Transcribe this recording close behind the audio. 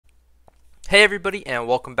Hey everybody, and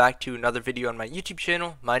welcome back to another video on my YouTube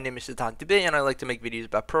channel. My name is Siddhant Dubey, and I like to make videos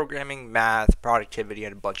about programming, math, productivity,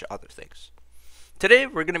 and a bunch of other things. Today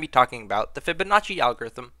we're going to be talking about the Fibonacci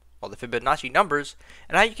algorithm, or the Fibonacci numbers,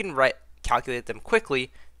 and how you can calculate them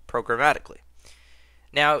quickly programmatically.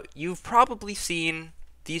 Now, you've probably seen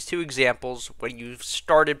these two examples when you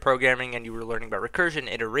started programming and you were learning about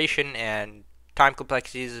recursion, iteration, and time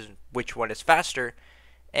complexities, and which one is faster,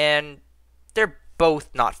 and they're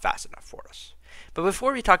both not fast enough for us. But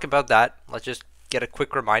before we talk about that, let's just get a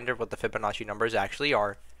quick reminder of what the Fibonacci numbers actually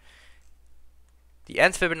are. The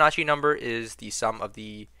nth Fibonacci number is the sum of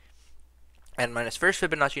the n minus first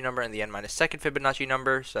Fibonacci number and the n minus second Fibonacci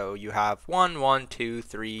number. So you have 1, 1, 2,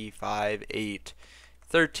 3, 5, 8,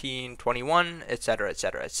 13, 21, etc.,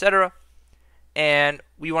 etc., etc. And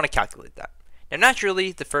we want to calculate that. Now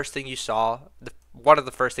naturally, the first thing you saw, one of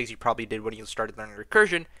the first things you probably did when you started learning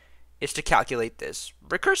recursion is to calculate this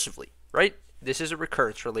recursively, right? This is a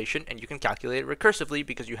recurrence relation, and you can calculate it recursively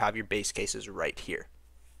because you have your base cases right here.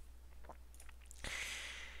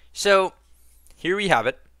 So here we have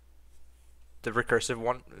it, the recursive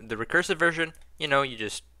one, the recursive version. You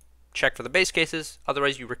just check for the base cases,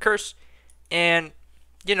 otherwise you recurse, and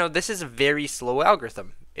this is a very slow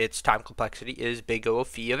algorithm. Its time complexity is big O of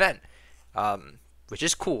phi of n, which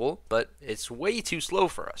is cool, but it's way too slow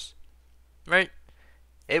for us, right?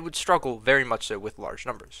 It would struggle very much so with large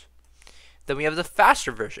numbers. Then we have the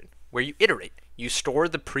faster version, where you iterate. You store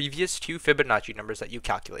the previous two Fibonacci numbers that you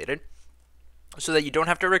calculated, so that you don't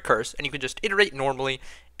have to recurse, and you can just iterate normally,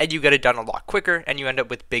 and you get it done a lot quicker, and you end up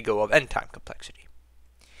with big O of n time complexity.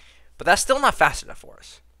 But that's still not fast enough for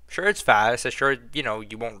us. Sure, it's fast. Sure,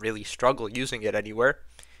 you won't really struggle using it anywhere,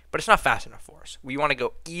 but it's not fast enough for us. We want to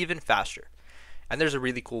go even faster, and there's a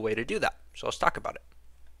really cool way to do that. So let's talk about it.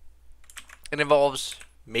 It involves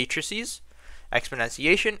matrices,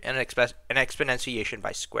 exponentiation, and an exponentiation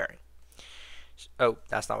by squaring. Oh,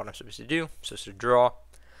 that's not what I'm supposed to do. I'm supposed to draw.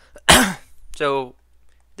 So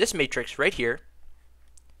this matrix right here,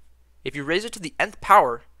 if you raise it to the nth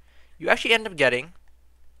power, you actually end up getting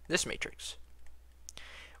this matrix.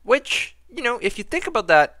 Which, if you think about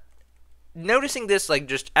that, noticing this like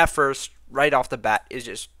just at first, right off the bat, it's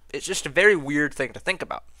just a very weird thing to think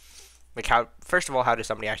about. Like first of all, how does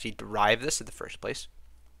somebody actually derive this in the first place?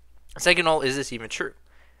 Second of all, is this even true?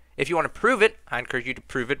 If you want to prove it, I encourage you to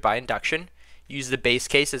prove it by induction. Use the base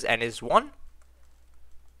case as n is 1.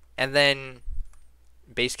 And then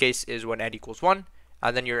base case is when n equals 1.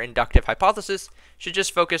 And then your inductive hypothesis should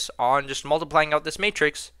just focus on just multiplying out this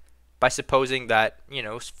matrix by supposing that,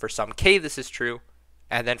 for some k this is true.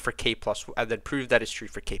 And then for k plus, and then prove that it's true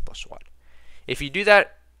for k plus 1. If you do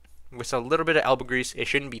that with a little bit of elbow grease, it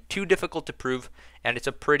shouldn't be too difficult to prove. And it's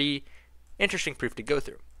a pretty interesting proof to go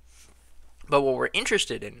through. But what we're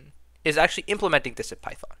interested in is actually implementing this in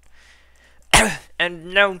Python.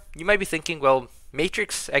 And now you might be thinking, well,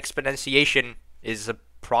 matrix exponentiation is a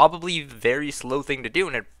probably very slow thing to do,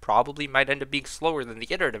 and it probably might end up being slower than the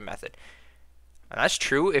iterative method. And that's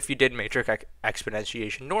true if you did matrix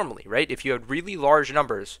exponentiation normally, right? If you had really large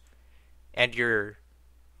numbers and you're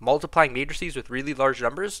multiplying matrices with really large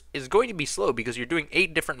numbers, is going to be slow because you're doing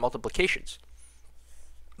 8 different multiplications.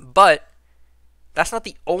 But that's not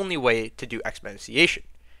the only way to do exponentiation.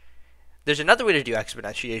 There's another way to do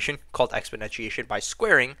exponentiation called exponentiation by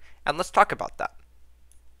squaring, and let's talk about that.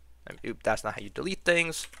 Oop, that's not how you delete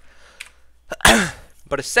things.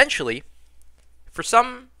 But essentially, for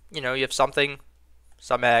some, you have something,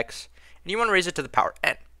 some x, and you want to raise it to the power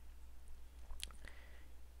n.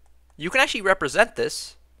 You can actually represent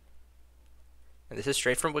this, and this is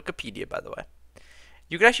straight from Wikipedia, by the way.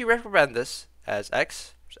 You can actually represent this as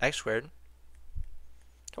x squared,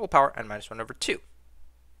 whole power n minus 1 over 2.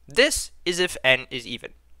 This is if n is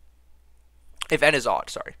even. If n is odd,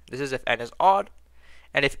 sorry. This is if n is odd.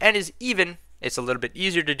 And if n is even, it's a little bit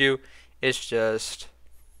easier to do. It's just,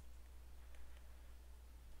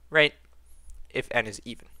 right, if n is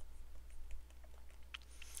even.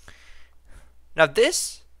 Now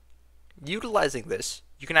utilizing this,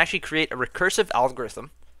 you can actually create a recursive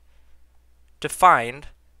algorithm to find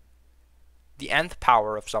the nth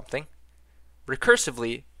power of something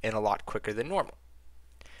recursively and a lot quicker than normal.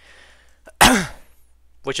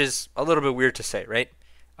 Which is a little bit weird to say, right?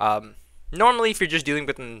 Normally, if you're just dealing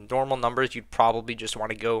with normal numbers, you'd probably just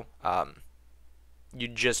want to go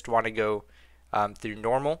through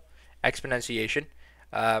normal exponentiation.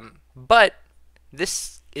 But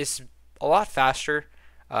this is a lot faster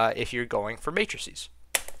if you're going for matrices.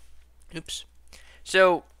 Oops.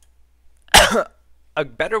 So a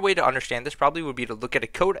better way to understand this probably would be to look at a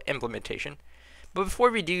code implementation. But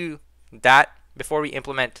before we do that, before we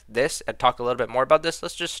implement this and talk a little bit more about this,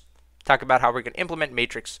 let's just talk about how we're going to implement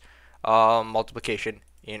matrix multiplication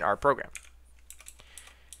in our program.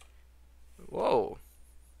 Whoa,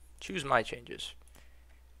 choose my changes.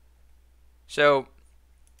 So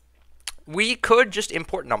we could just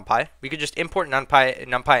import NumPy. We could just import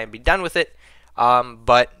NumPy and be done with it.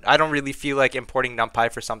 But I don't really feel like importing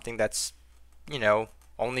NumPy for something that's, you know,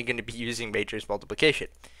 only going to be using matrix multiplication.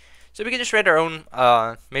 So we can just write our own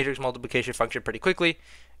matrix multiplication function pretty quickly.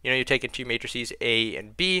 You know, you're taking two matrices A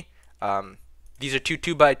and B. These are two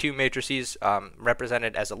 2x2 matrices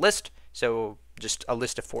represented as a list. So just a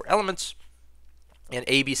list of 4 elements. And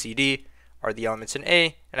A, B, C, D are the elements in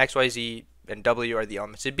A, and X, Y, Z, and W are the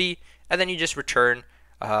elements in B. And then you just return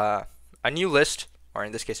a new list, or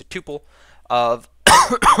in this case a tuple, of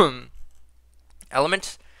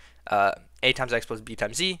elements, A times X plus B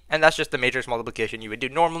times Z, and that's just the matrix multiplication you would do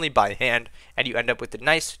normally by hand, and you end up with a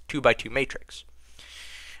nice 2x2 matrix.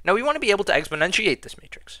 Now we want to be able to exponentiate this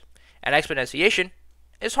matrix, and exponentiation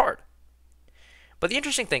is hard. But the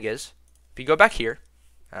interesting thing is, if you go back here,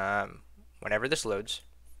 whenever this loads,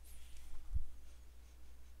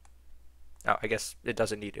 oh, I guess it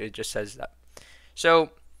doesn't need it, it just says that. So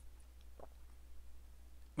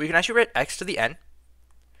we can actually write x to the n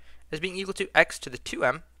as being equal to x to the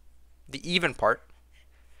 2m, the even part,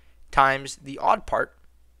 times the odd part,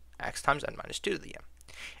 x times n minus 2 to the m.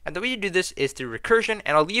 And the way you do this is through recursion,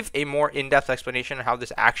 and I'll leave a more in-depth explanation on how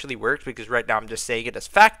this actually works, because right now I'm just saying it as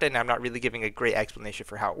fact, and I'm not really giving a great explanation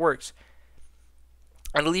for how it works.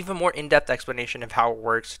 And I'll leave a more in-depth explanation of how it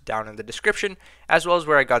works down in the description, as well as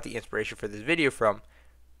where I got the inspiration for this video from.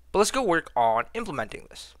 But let's go work on implementing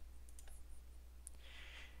this.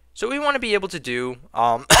 So we want to be able to do,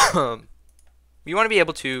 we want to be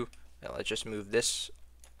able to, let's just move this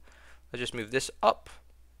up.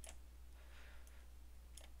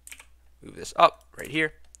 Move this up right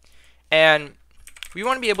here. And we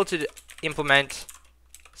want to be able to implement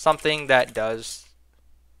something that does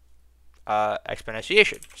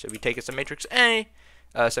exponentiation. So we take some matrix A,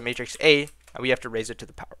 and we have to raise it to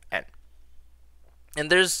the power n. And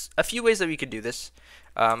there's a few ways that we could do this,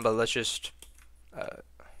 but let's just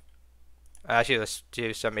actually let's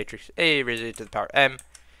do some matrix A, raise it to the power m,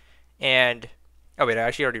 and oh wait, I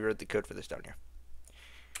actually already wrote the code for this down here.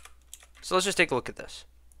 So let's just take a look at this.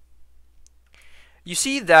 You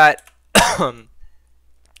see that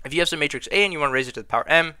if you have some matrix A and you want to raise it to the power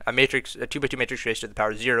m, a 2x2 matrix raised to the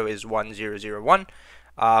power 0 is 1, 0, 0, 1.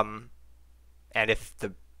 And if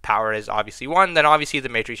the power is obviously 1, then obviously the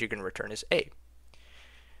matrix you're going to return is A.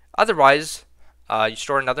 Otherwise, you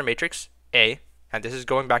store another matrix, A, and this is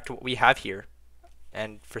going back to what we have here.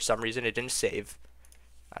 And for some reason it didn't save.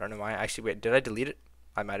 I don't know why. Actually, wait, did I delete it?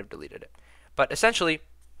 I might have deleted it. But essentially,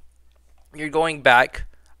 you're going back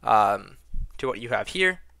to what you have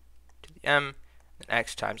here, to the m, and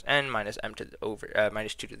x times n minus m to the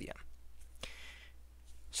minus 2 to the m.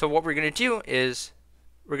 So what we're going to do is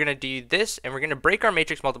we're going to do this, and we're going to break our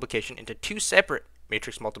matrix multiplication into two separate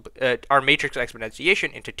our matrix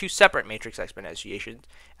exponentiation into two separate matrix exponentiations,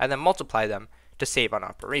 and then multiply them to save on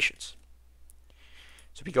operations.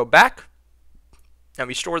 So we go back, and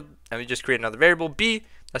we just create another variable b.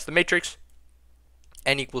 That's the matrix.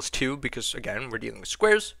 N equals 2 because again we're dealing with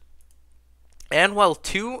squares. And while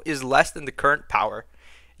 2 is less than the current power,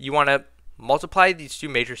 you want to multiply these two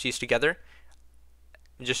matrices together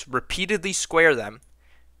and just repeatedly square them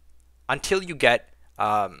until you get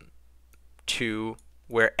to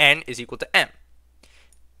where n is equal to m.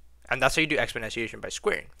 And that's how you do exponentiation, by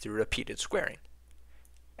squaring, through repeated squaring.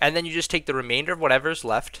 And then you just take the remainder of whatever's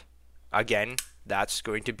left. Again, that's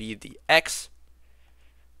going to be the x.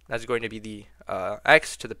 That's going to be the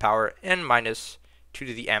x to the power n minus 2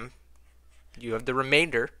 to the m. You have the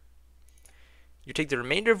remainder. You take the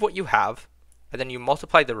remainder of what you have, and then you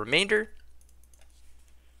multiply the remainder.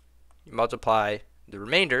 You multiply the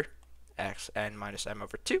remainder, x n minus m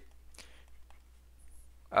over 2.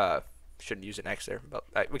 Shouldn't use an x there, but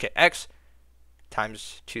okay, x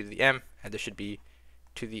times 2 to the m, and this should be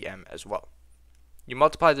 2 to the m as well. You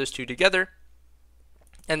multiply those two together,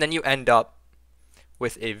 and then you end up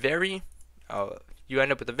with a very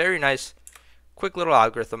nice, quick little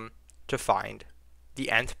algorithm to find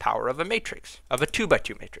the nth power of a matrix, of a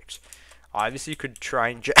 2x2 matrix. Obviously, you could try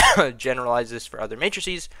and generalize this for other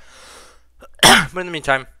matrices, but in the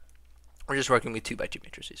meantime, we're just working with 2x2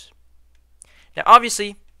 matrices. Now,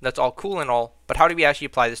 obviously, that's all cool and all, but how do we actually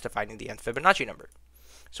apply this to finding the nth Fibonacci number?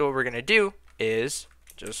 So what we're going to do is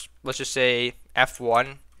let's just say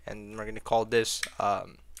f1, and we're going to call this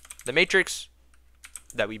the matrix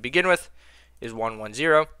that we begin with is 1, 1,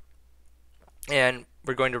 0, and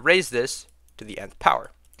we're going to raise this to the nth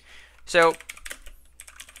power. So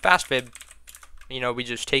fast fib, we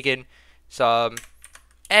just take in some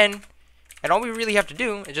n, and all we really have to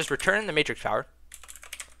do is just return the matrix power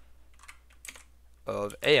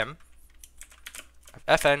of am of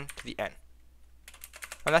fn to the n.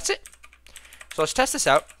 And that's it. So let's test this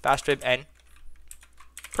out. Fast fib n,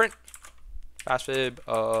 print fast fib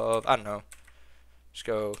of, I don't know, just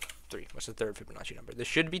go 3. What's the third Fibonacci number? This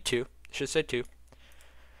should be 2. It should say 2.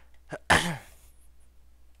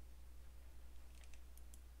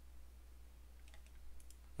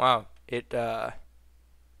 Wow, it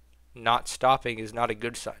not stopping is not a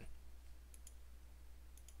good sign.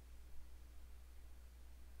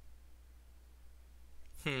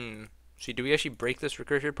 See, do we actually break this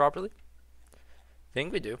recursion properly? I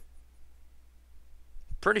think we do.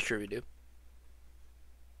 Pretty sure we do.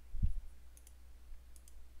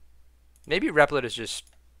 Maybe Replit is just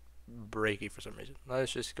breaking for some reason.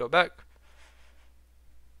 Let's just go back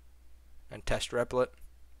and test Replit.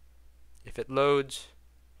 If it loads,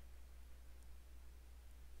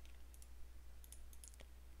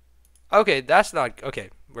 okay, that's not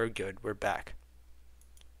okay. We're good. We're back.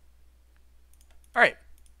 All right.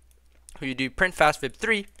 We do print fastfib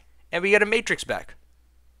 3, and we get a matrix back.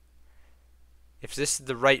 If this is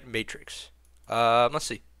the right matrix, let's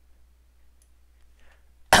see.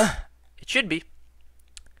 It should be,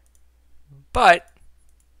 but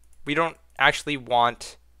we don't actually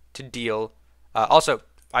want to deal. Also,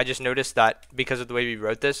 I just noticed that because of the way we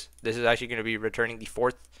wrote this, this is actually going to be returning the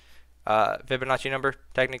 4th Fibonacci number,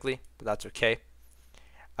 technically, but that's okay.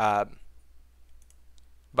 But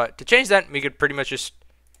to change that, we could pretty much just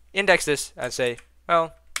index this and say,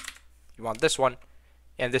 well, you want this one,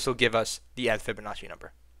 and this will give us the nth Fibonacci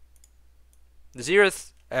number. The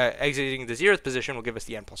 0th, exiting the 0th position will give us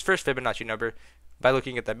the n plus 1st Fibonacci number by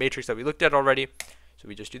looking at that matrix that we looked at already. So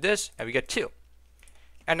we just do this, and we get 2.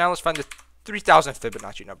 And now let's find the 3000th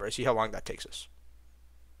Fibonacci number and see how long that takes us.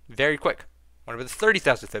 Very quick. What about the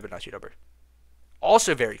 30,000th Fibonacci number?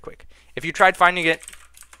 Also very quick. If you tried finding it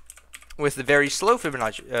with the very slow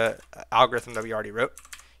Fibonacci algorithm that we already wrote,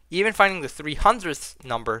 even finding the 300th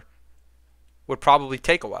number would probably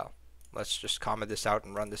take a while. Let's just comment this out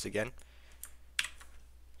and run this again.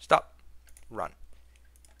 Stop. Run.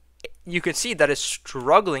 You can see that it's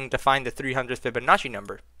struggling to find the 300th Fibonacci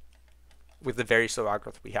number with the very slow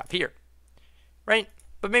algorithm we have here. Right?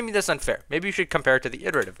 But maybe that's unfair. Maybe you should compare it to the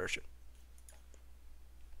iterative version.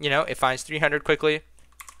 It finds 300 quickly.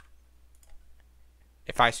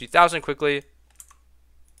 It finds 2,000 quickly.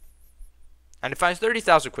 And it finds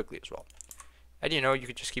 30,000 quickly as well. And you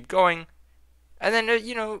could just keep going. And then,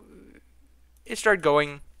 it started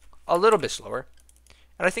going a little bit slower.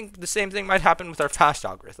 And I think the same thing might happen with our fast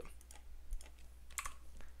algorithm.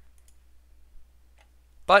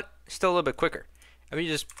 But still a little bit quicker. And we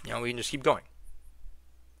can just keep going.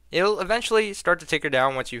 It'll eventually start to ticker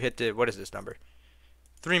down once you hit the, what is this number?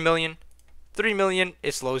 3 million. 3 million,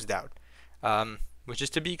 it slows down. Which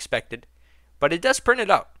is to be expected. But it does print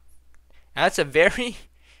it out. And that's a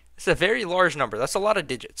very large number. That's a lot of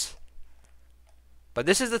digits. But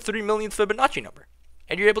this is the 3 millionth Fibonacci number.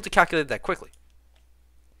 And you're able to calculate that quickly.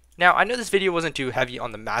 Now, I know this video wasn't too heavy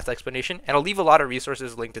on the math explanation, and I'll leave a lot of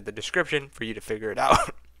resources linked in the description for you to figure it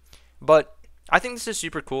out. But I think this is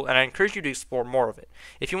super cool, and I encourage you to explore more of it.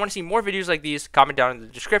 If you want to see more videos like these, comment down in the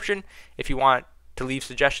description. If you want to leave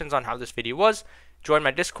suggestions on how this video was, join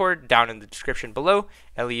my Discord down in the description below,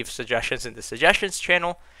 and leave suggestions in the suggestions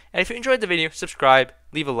channel. And if you enjoyed the video, subscribe,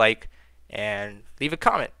 leave a like, and leave a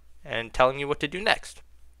comment, and telling me what to do next.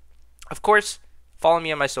 Of course, follow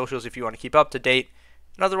me on my socials if you want to keep up to date.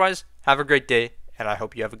 And otherwise, have a great day, and I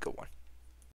hope you have a good one.